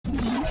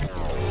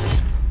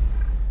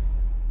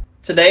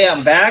Today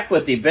I'm back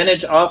with the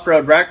vintage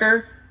off-road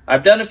wrecker.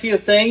 I've done a few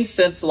things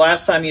since the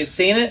last time you've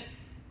seen it,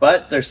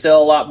 but there's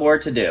still a lot more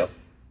to do.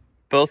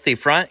 Both the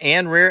front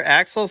and rear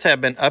axles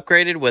have been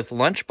upgraded with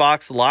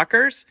lunchbox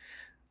lockers.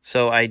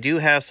 So I do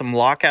have some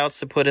lockouts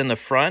to put in the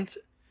front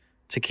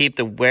to keep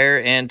the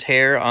wear and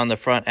tear on the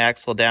front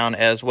axle down,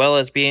 as well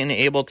as being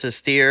able to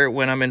steer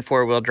when I'm in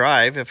four-wheel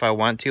drive. If I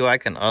want to, I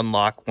can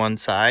unlock one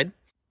side.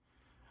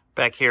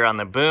 Back here on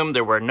the boom,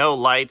 there were no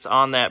lights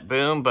on that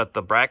boom, but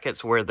the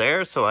brackets were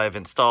there, so I've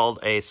installed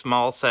a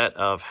small set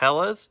of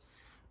Hellas.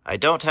 I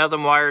don't have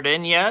them wired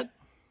in yet,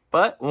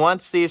 but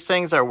once these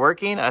things are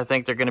working, I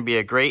think they're going to be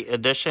a great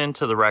addition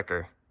to the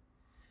wrecker.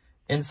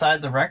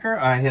 Inside the wrecker,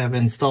 I have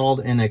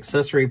installed an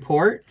accessory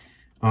port.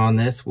 On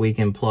this, we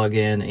can plug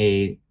in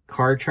a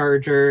car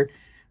charger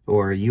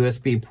or a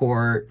USB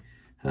port,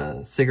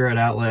 a cigarette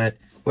outlet,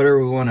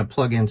 whatever we want to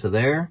plug into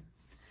there.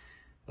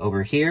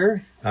 Over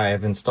here, I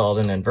have installed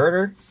an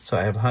inverter, so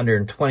I have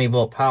 120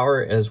 volt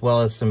power as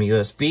well as some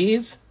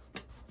USBs.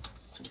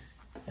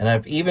 And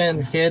I've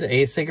even hid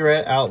a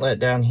cigarette outlet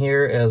down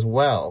here as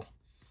well.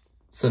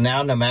 So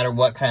now no matter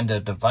what kind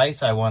of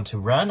device I want to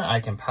run,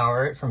 I can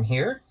power it from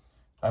here.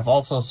 I've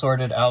also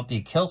sorted out the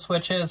kill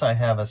switches. I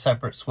have a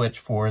separate switch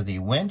for the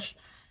winch,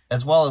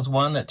 as well as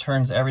one that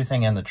turns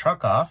everything in the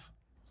truck off.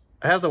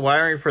 I have the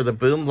wiring for the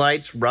boom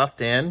lights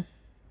roughed in,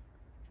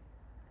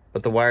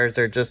 but the wires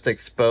are just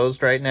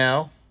exposed right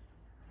now.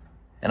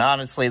 And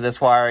honestly, this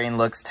wiring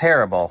looks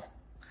terrible.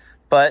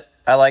 But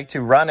I like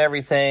to run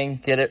everything,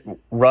 get it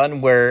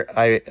run where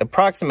I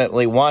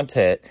approximately want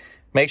it,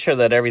 make sure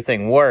that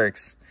everything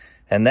works,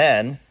 and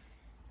then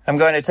I'm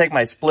going to take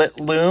my split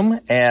loom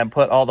and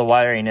put all the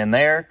wiring in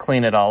there,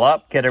 clean it all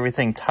up, get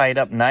everything tied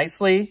up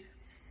nicely,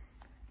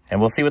 and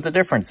we'll see what the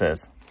difference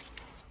is.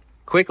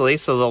 Quickly,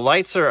 so the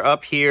lights are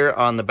up here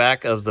on the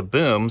back of the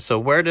boom, so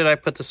where did I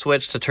put the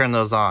switch to turn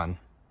those on?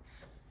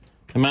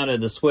 I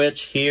mounted the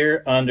switch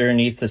here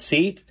underneath the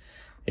seat.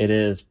 It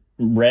is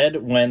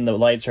red when the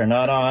lights are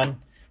not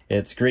on.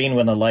 It's green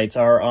when the lights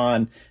are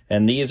on.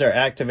 And these are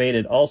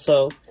activated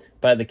also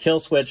by the kill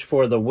switch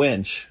for the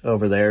winch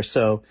over there.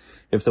 So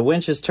if the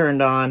winch is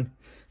turned on,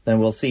 then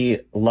we'll see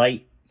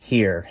light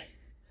here.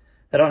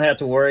 I don't have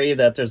to worry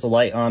that there's a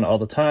light on all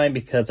the time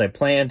because I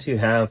plan to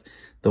have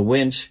the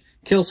winch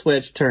kill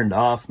switch turned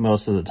off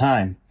most of the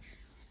time.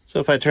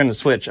 So if I turn the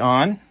switch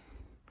on,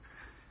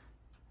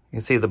 you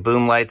can see the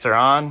boom lights are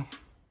on.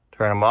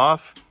 Turn them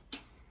off,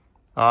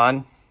 on.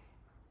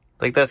 I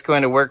think that's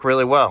going to work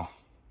really well.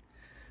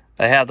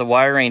 I have the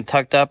wiring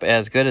tucked up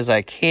as good as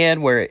I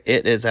can where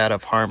it is out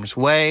of harm's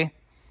way.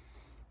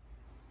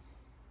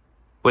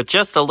 With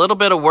just a little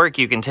bit of work,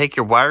 you can take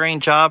your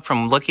wiring job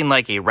from looking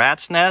like a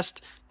rat's nest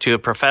to a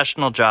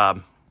professional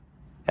job.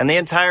 And the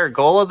entire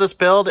goal of this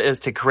build is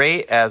to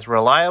create as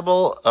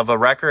reliable of a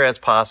wrecker as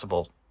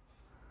possible.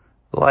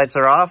 The lights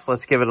are off.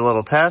 Let's give it a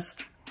little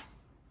test.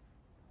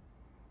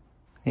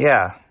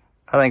 Yeah,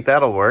 I think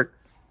that'll work.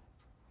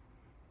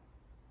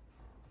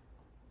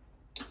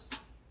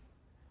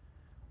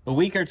 A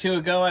week or two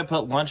ago, I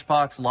put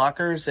lunchbox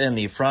lockers in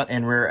the front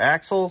and rear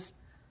axles.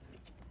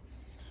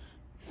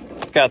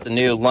 Got the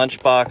new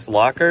lunchbox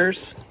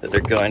lockers that are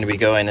going to be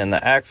going in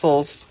the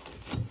axles.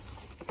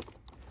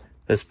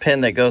 This pin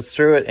that goes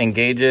through it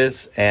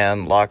engages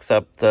and locks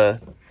up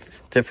the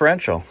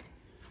differential.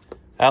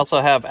 I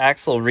also have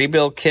axle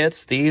rebuild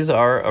kits. These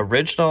are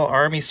original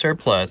Army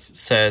surplus. It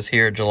says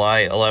here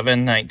July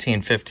 11,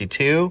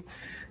 1952.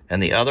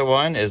 And the other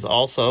one is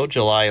also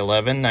July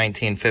 11,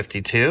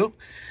 1952.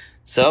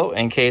 So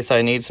in case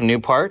I need some new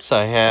parts,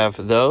 I have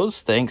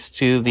those, thanks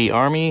to the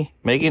Army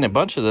making a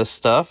bunch of this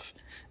stuff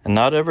and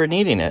not ever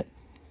needing it.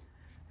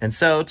 And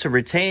so to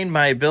retain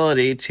my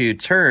ability to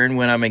turn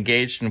when I'm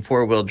engaged in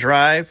four-wheel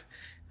drive,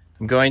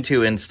 I'm going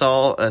to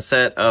install a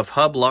set of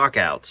hub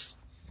lockouts.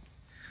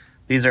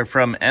 These are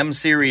from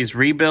M-Series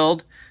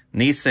Rebuild,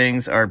 and these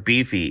things are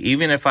beefy.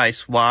 Even if I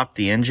swap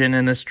the engine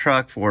in this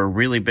truck for a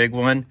really big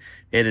one,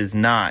 it is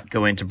not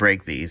going to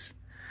break these.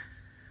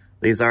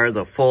 These are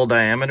the full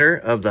diameter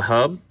of the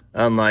hub,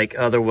 unlike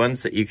other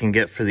ones that you can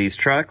get for these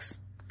trucks.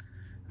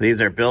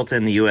 These are built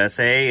in the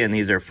USA, and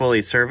these are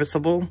fully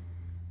serviceable.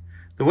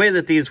 The way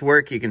that these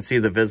work, you can see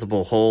the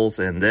visible holes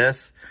in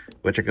this,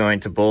 which are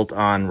going to bolt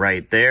on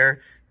right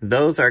there.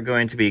 Those are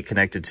going to be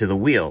connected to the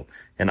wheel.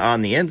 And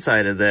on the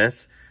inside of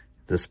this,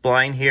 the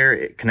spline here,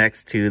 it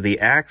connects to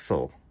the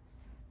axle.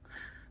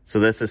 So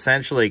this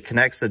essentially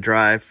connects the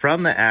drive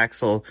from the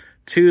axle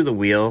to the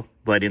wheel,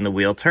 letting the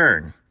wheel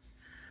turn.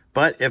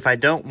 But if I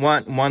don't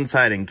want one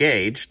side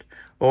engaged,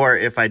 or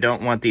if I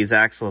don't want these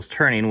axles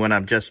turning when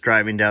I'm just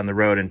driving down the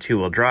road in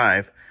two-wheel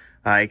drive,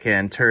 I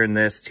can turn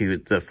this to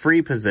the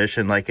free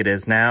position like it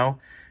is now,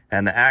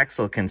 and the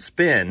axle can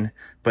spin,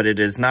 but it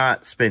is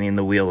not spinning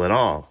the wheel at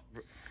all.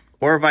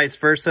 Or vice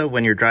versa,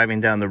 when you're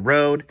driving down the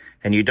road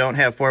and you don't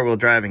have four-wheel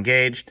drive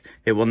engaged,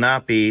 it will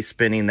not be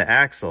spinning the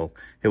axle.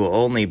 It will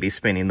only be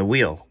spinning the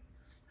wheel.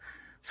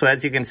 So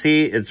as you can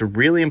see, it's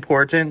really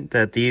important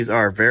that these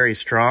are very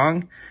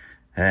strong.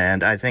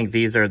 And I think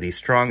these are the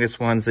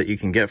strongest ones that you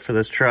can get for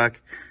this truck.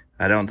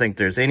 I don't think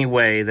there's any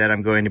way that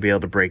I'm going to be able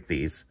to break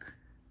these.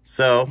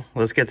 So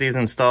let's get these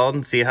installed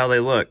and see how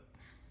they look.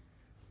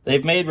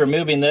 They've made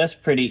removing this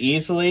pretty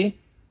easily.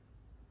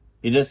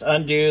 You just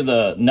undo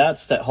the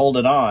nuts that hold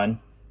it on,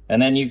 and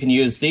then you can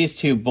use these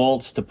two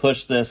bolts to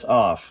push this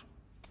off.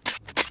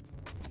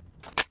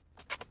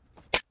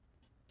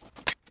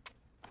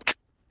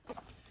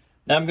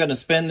 Now I'm going to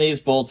spin these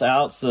bolts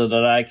out so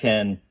that I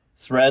can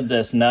thread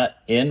this nut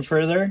in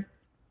further.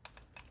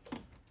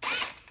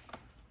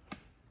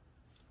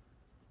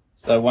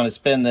 So I want to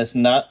spin this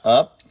nut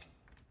up.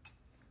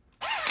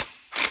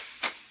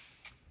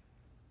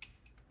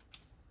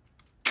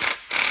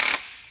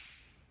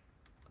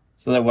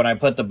 So that when I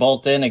put the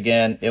bolt in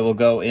again, it will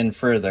go in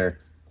further.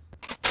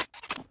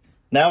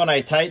 Now when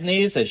I tighten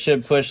these, it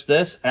should push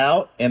this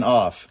out and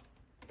off.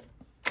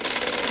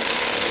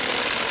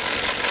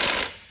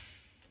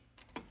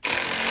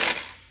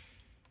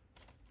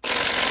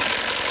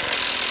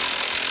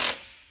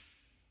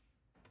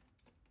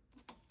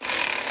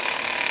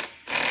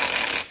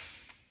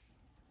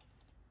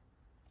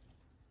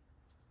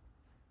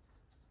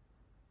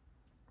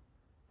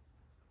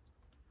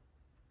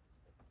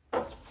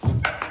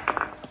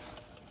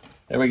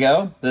 There we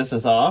go. This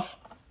is off.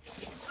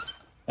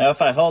 Now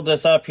if I hold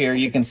this up here,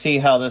 you can see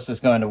how this is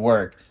going to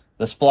work.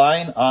 The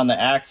spline on the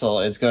axle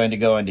is going to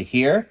go into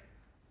here.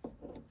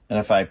 And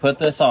if I put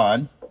this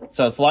on,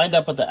 so it's lined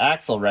up with the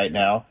axle right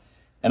now,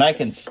 and I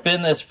can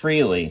spin this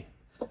freely.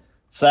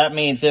 So that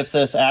means if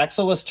this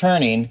axle was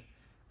turning,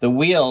 the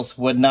wheels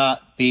would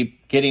not be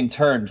getting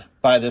turned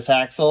by this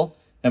axle,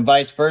 and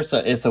vice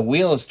versa. If the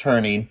wheel is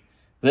turning,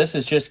 this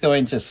is just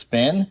going to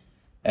spin,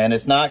 and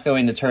it's not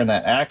going to turn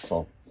that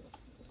axle.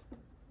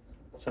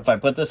 So if I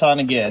put this on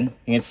again,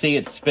 you can see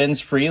it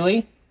spins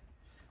freely.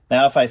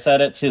 Now if I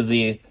set it to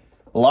the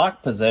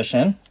lock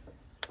position,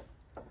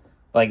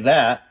 like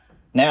that,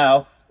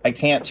 now I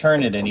can't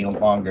turn it any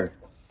longer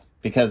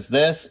because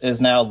this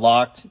is now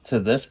locked to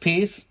this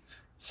piece.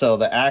 So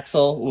the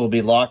axle will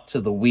be locked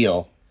to the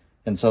wheel.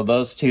 And so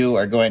those two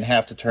are going to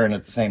have to turn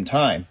at the same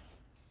time.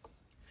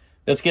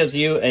 This gives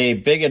you a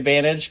big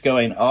advantage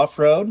going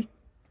off-road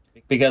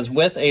because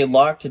with a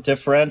locked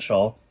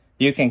differential,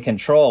 you can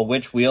control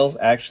which wheels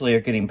actually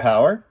are getting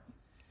power.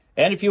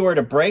 And if you were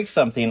to break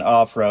something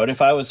off-road,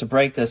 if I was to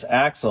break this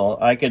axle,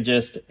 I could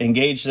just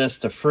engage this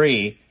to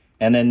free,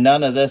 and then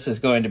none of this is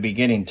going to be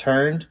getting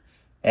turned,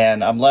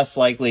 and I'm less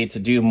likely to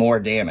do more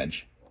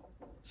damage.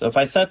 So if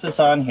I set this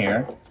on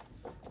here,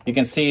 you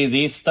can see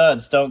these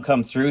studs don't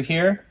come through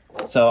here,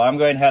 so I'm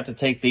going to have to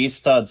take these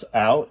studs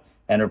out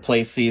and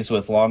replace these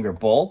with longer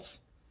bolts.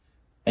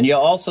 And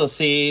you'll also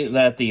see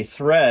that the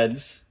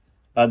threads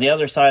on the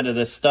other side of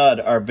this stud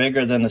are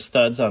bigger than the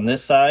studs on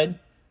this side.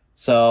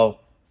 So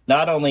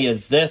not only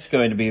is this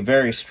going to be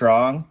very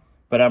strong,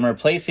 but I'm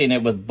replacing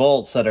it with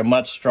bolts that are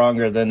much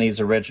stronger than these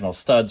original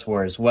studs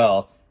were as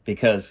well,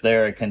 because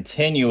they're a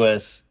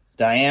continuous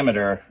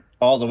diameter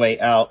all the way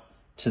out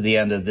to the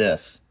end of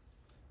this.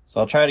 So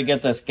I'll try to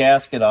get this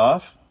gasket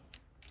off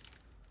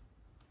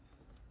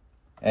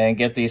and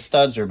get these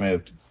studs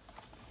removed.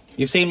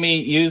 You've seen me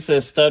use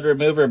this stud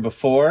remover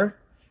before.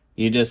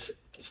 You just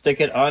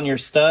stick it on your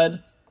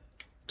stud,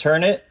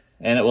 turn it,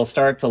 and it will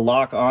start to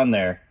lock on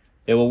there.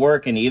 It will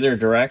work in either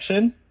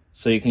direction,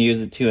 so you can use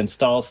it to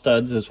install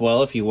studs as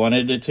well if you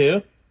wanted it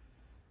to.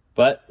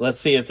 But let's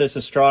see if this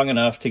is strong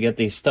enough to get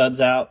these studs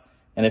out,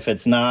 and if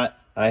it's not,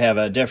 I have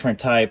a different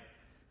type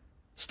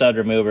stud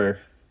remover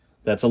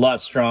that's a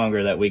lot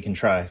stronger that we can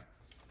try.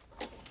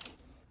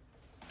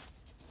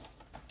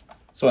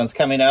 This one's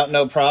coming out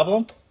no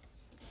problem.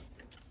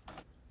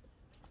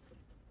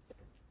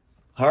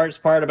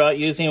 Hardest part about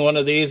using one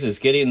of these is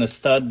getting the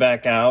stud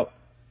back out.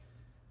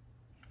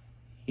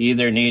 You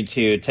either need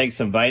to take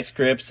some vice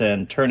grips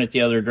and turn it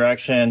the other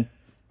direction,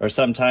 or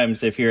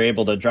sometimes if you're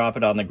able to drop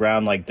it on the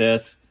ground like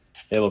this,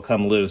 it will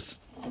come loose.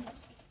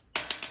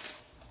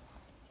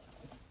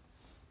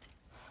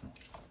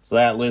 So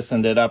that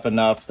loosened it up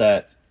enough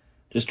that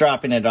just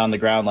dropping it on the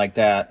ground like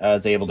that, I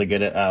was able to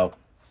get it out.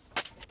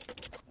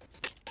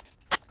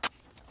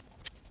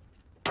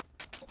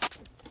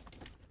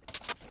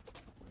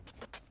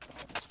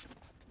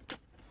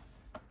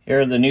 Here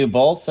are the new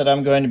bolts that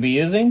I'm going to be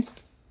using.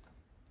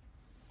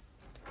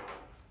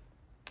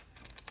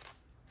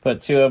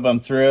 Put two of them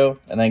through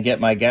and then get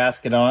my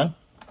gasket on.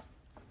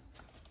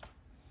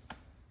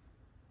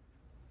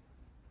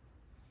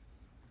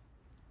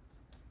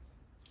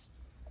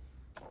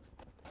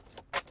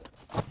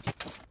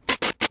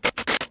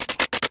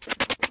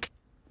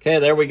 Okay,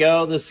 there we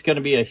go. This is going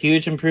to be a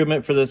huge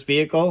improvement for this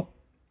vehicle.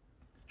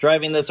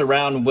 Driving this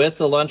around with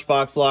the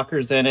lunchbox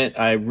lockers in it,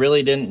 I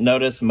really didn't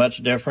notice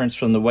much difference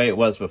from the way it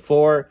was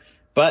before,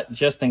 but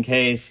just in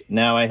case,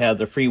 now I have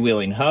the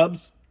freewheeling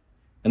hubs.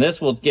 And this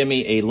will give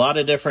me a lot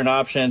of different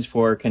options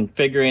for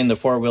configuring the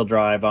four-wheel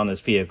drive on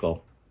this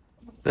vehicle.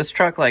 This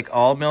truck, like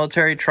all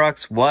military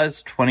trucks,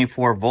 was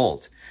 24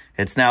 volt.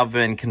 It's now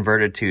been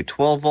converted to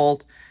 12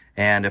 volt,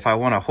 and if I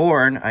want a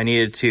horn, I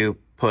needed to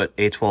put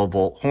a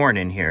 12-volt horn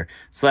in here.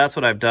 So that's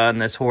what I've done.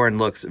 This horn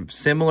looks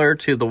similar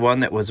to the one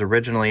that was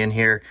originally in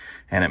here,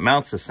 and it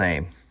mounts the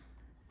same.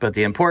 But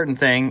the important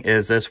thing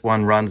is this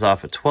one runs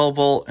off a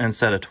 12-volt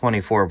instead of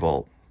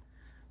 24-volt.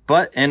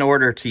 But in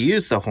order to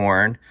use the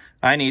horn,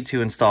 I need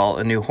to install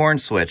a new horn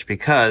switch,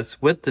 because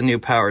with the new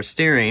power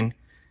steering,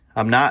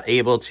 I'm not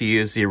able to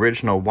use the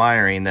original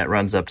wiring that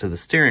runs up to the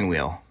steering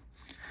wheel.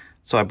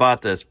 So I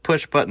bought this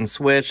push button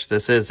switch.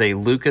 This is a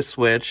Lucas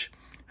switch.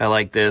 I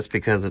like this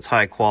because it's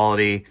high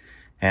quality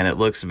and it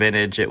looks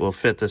vintage. It will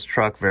fit this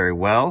truck very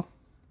well.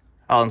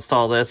 I'll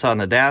install this on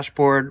the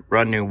dashboard,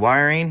 run new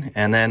wiring,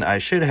 and then I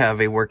should have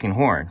a working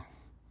horn.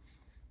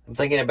 I'm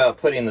thinking about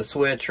putting the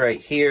switch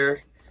right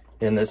here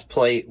in this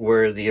plate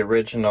where the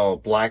original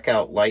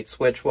blackout light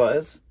switch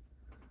was.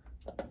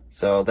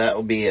 So that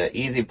will be an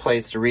easy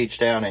place to reach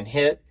down and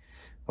hit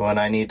when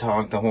I need to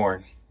honk the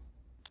horn.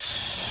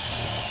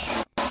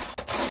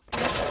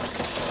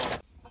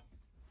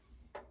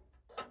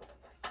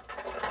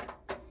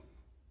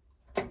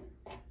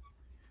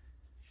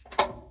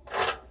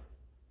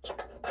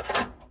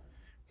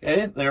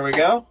 Okay, there we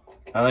go.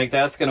 I think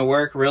that's going to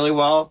work really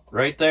well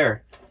right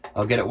there.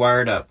 I'll get it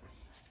wired up.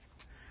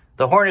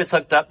 The horn is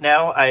hooked up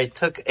now. I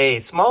took a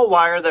small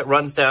wire that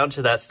runs down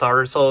to that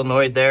starter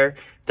solenoid there.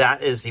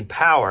 That is the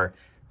power.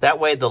 That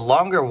way the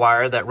longer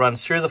wire that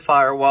runs through the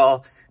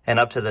firewall and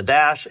up to the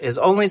dash is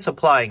only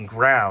supplying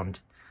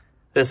ground.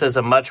 This is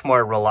a much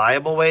more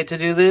reliable way to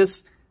do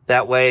this.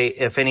 That way,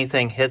 if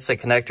anything hits the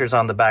connectors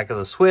on the back of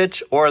the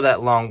switch or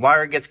that long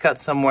wire gets cut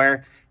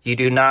somewhere, you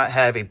do not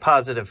have a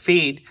positive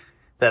feed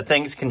that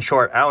things can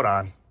short out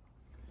on.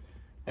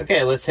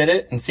 Okay, let's hit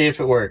it and see if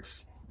it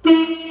works.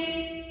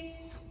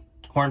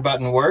 Horn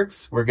button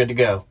works. We're good to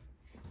go.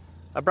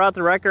 I brought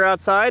the wrecker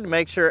outside to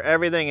make sure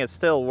everything is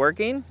still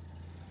working.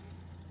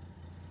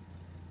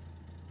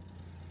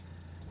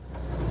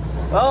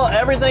 Well,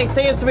 everything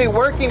seems to be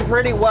working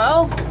pretty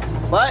well,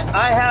 but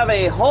I have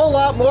a whole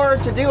lot more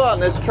to do on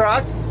this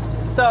truck.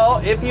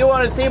 So if you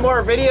want to see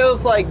more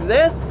videos like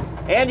this,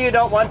 and you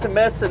don't want to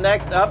miss the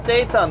next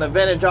updates on the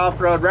Vintage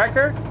Off-Road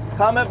Wrecker,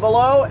 comment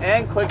below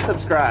and click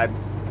subscribe.